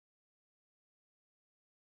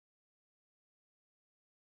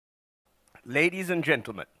Ladies and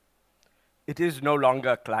gentlemen, it is no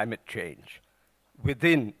longer climate change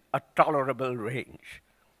within a tolerable range.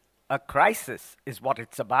 A crisis is what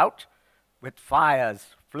it's about, with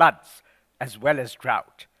fires, floods, as well as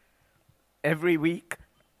drought. Every week,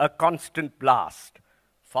 a constant blast,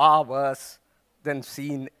 far worse than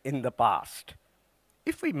seen in the past.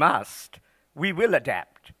 If we must, we will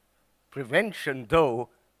adapt. Prevention, though,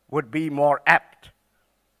 would be more apt.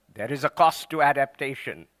 There is a cost to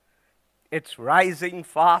adaptation. It's rising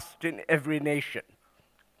fast in every nation,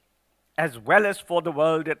 as well as for the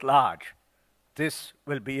world at large. This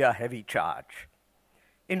will be a heavy charge.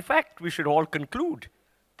 In fact, we should all conclude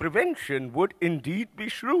prevention would indeed be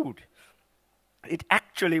shrewd. It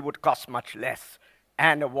actually would cost much less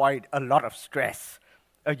and avoid a lot of stress.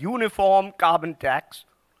 A uniform carbon tax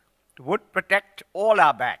would protect all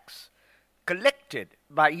our backs, collected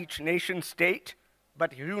by each nation state,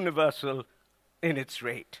 but universal in its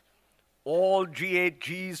rate. All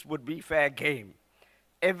GHGs would be fair game.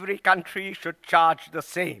 Every country should charge the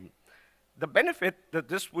same. The benefit that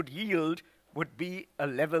this would yield would be a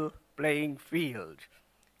level playing field.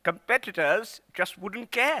 Competitors just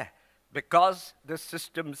wouldn't care because the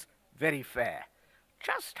system's very fair.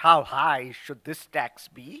 Just how high should this tax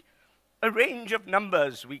be? A range of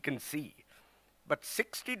numbers we can see. But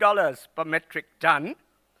 $60 per metric ton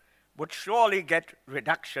would surely get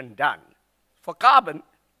reduction done. For carbon,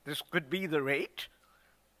 this could be the rate.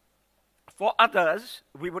 For others,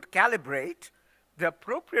 we would calibrate the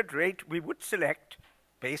appropriate rate we would select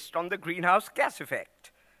based on the greenhouse gas effect.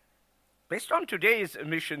 Based on today's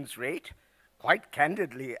emissions rate, quite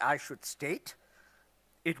candidly, I should state,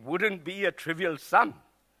 it wouldn't be a trivial sum,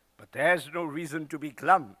 but there's no reason to be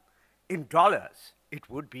glum. In dollars, it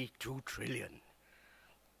would be 2 trillion.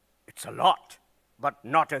 It's a lot, but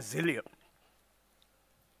not a zillion.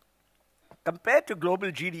 Compared to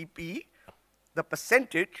global GDP, the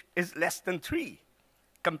percentage is less than 3.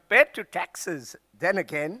 Compared to taxes, then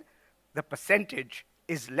again, the percentage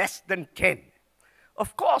is less than 10.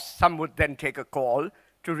 Of course, some would then take a call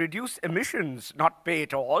to reduce emissions, not pay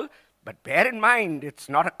it all, but bear in mind it's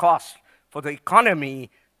not a cost. For the economy,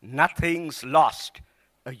 nothing's lost.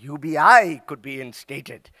 A UBI could be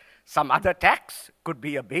instated. Some other tax could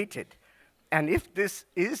be abated. And if this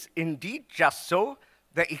is indeed just so,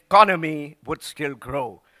 the economy would still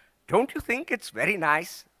grow. Don't you think it's very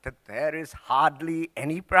nice that there is hardly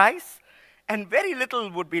any price? And very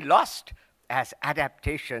little would be lost, as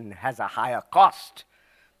adaptation has a higher cost.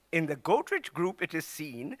 In the Godrej group, it is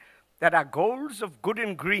seen that our goals of good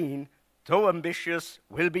and green, though ambitious,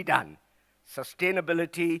 will be done.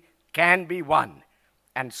 Sustainability can be won.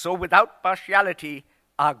 And so without partiality,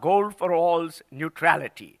 our goal for all's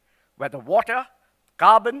neutrality. Whether water,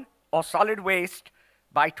 carbon, or solid waste,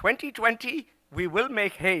 by 2020, we will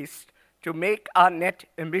make haste to make our net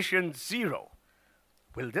emissions zero.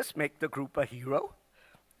 Will this make the group a hero?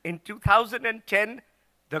 In 2010,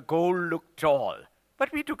 the goal looked tall,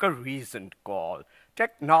 but we took a reasoned call.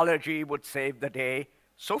 Technology would save the day.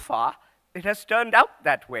 So far, it has turned out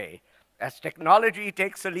that way. As technology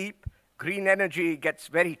takes a leap, green energy gets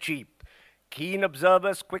very cheap. Keen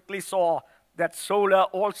observers quickly saw that solar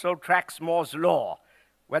also tracks Moore's law.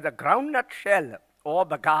 Whether groundnut shell or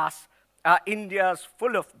bagasse, our India's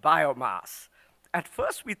full of biomass. At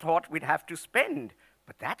first we thought we'd have to spend,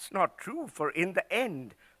 but that's not true, for in the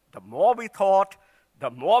end, the more we thought,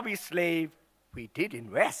 the more we slaved. We did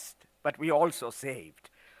invest, but we also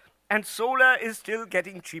saved. And solar is still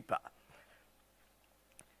getting cheaper.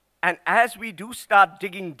 And as we do start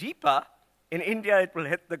digging deeper, in India it will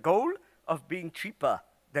hit the goal of being cheaper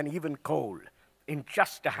than even coal in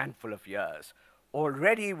just a handful of years.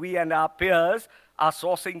 Already we and our peers are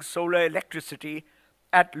sourcing solar electricity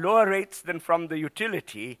at lower rates than from the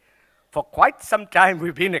utility. For quite some time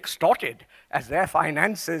we've been extorted, as their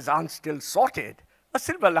finances aren't still sorted. A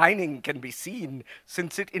silver lining can be seen,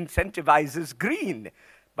 since it incentivizes green.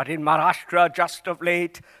 But in Maharashtra, just of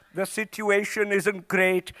late, the situation isn't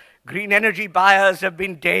great. Green energy buyers have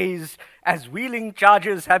been dazed, as wheeling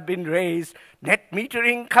charges have been raised. Net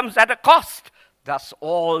metering comes at a cost. Thus,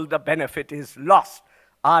 all the benefit is lost.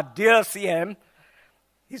 Our dear CM,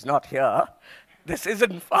 he's not here. This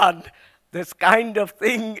isn't fun. This kind of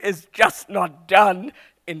thing is just not done.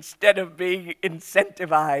 Instead of being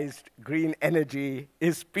incentivized, green energy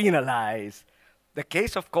is penalized. The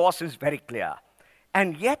case, of course, is very clear.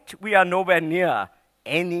 And yet, we are nowhere near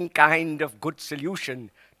any kind of good solution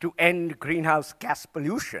to end greenhouse gas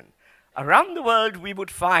pollution. Around the world, we would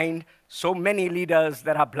find so many leaders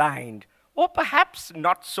that are blind, or perhaps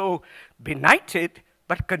not so benighted,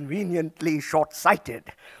 but conveniently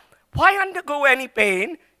short-sighted. Why undergo any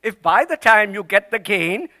pain if by the time you get the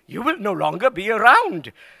gain, you will no longer be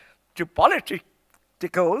around. To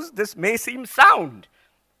politicos, this may seem sound.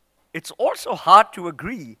 It's also hard to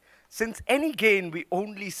agree, since any gain we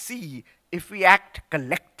only see if we act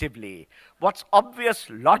collectively. What's obvious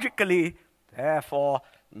logically, therefore,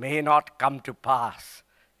 may not come to pass.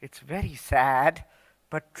 It's very sad,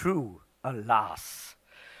 but true, alas.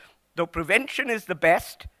 Though prevention is the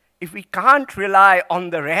best, if we can't rely on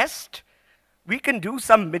the rest, we can do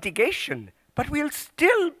some mitigation, but we'll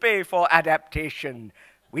still pay for adaptation.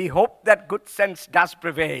 We hope that good sense does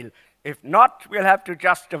prevail. If not, we'll have to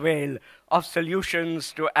just avail of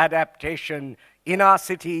solutions to adaptation in our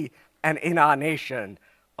city and in our nation.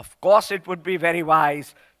 Of course, it would be very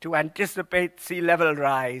wise to anticipate sea level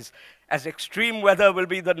rise. As extreme weather will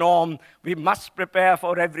be the norm, we must prepare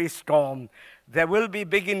for every storm. There will be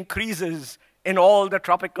big increases in all the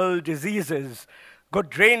tropical diseases. Good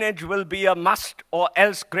drainage will be a must, or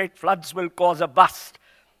else great floods will cause a bust.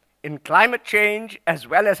 In climate change, as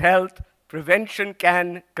well as health, prevention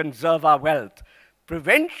can conserve our wealth.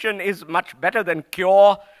 Prevention is much better than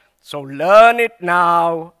cure, so learn it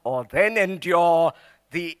now, or then endure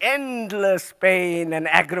the endless pain and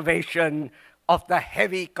aggravation of the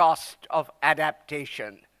heavy cost of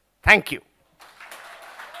adaptation. Thank you.